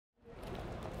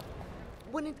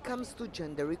When it comes to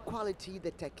gender equality,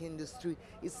 the tech industry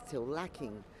is still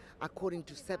lacking. According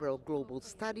to several global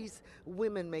studies,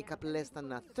 women make up less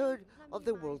than a third of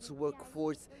the world's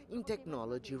workforce in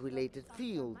technology-related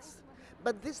fields.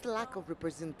 But this lack of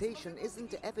representation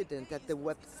isn't evident at the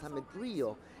Web Summit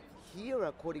Rio. Here,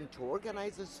 according to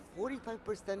organizers,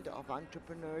 45% of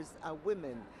entrepreneurs are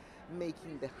women,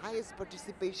 making the highest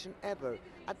participation ever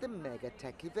at the mega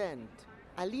tech event.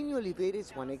 Aline Oliveira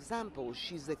is one example.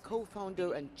 She's the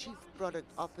co-founder and chief product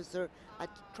officer at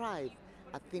Thrive,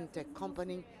 a fintech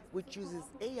company which uses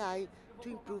AI to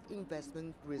improve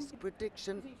investment risk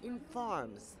prediction in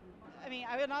farms. I mean,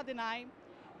 I will not deny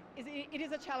it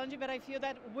is a challenge, but I feel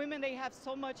that women, they have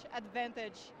so much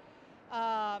advantage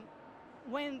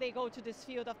when they go to this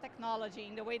field of technology,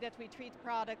 in the way that we treat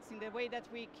products, in the way that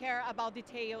we care about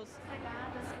details.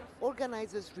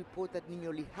 Organizers report that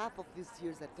nearly half of this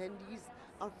year's attendees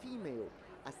are female,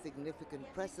 a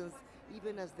significant presence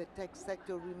even as the tech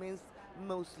sector remains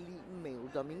mostly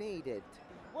male-dominated.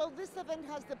 Well, this event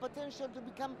has the potential to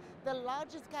become the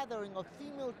largest gathering of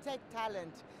female tech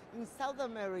talent in South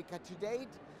America to date.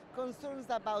 Concerns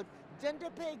about gender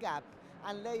pay gap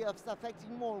and layoffs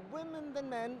affecting more women than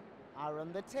men are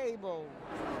on the table.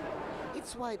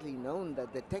 It's widely known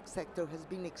that the tech sector has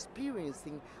been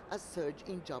experiencing a surge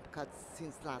in job cuts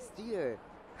since last year.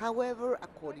 However,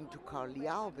 according to Carly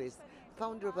Alves,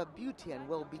 founder of a beauty and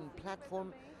well-being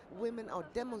platform, women are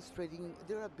demonstrating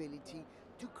their ability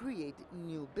to create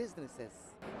new businesses.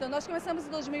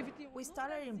 We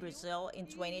started in Brazil in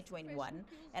 2021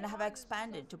 and have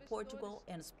expanded to Portugal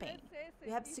and Spain.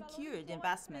 We have secured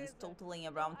investments totaling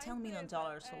around $10 million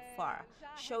so far,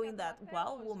 showing that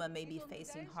while women may be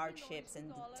facing hardships in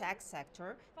the tech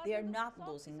sector, they are not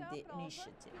losing the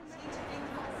initiative.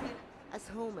 As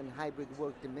home and hybrid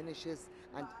work diminishes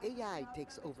and AI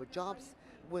takes over jobs,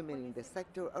 women in the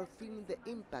sector are feeling the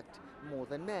impact more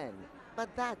than men.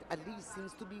 But that at least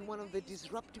seems to be one of the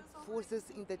disruptive forces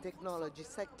in the technology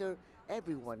sector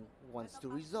everyone wants to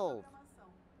resolve.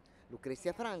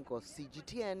 Lucrecia Franco,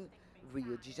 CGTN,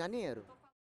 Rio de Janeiro.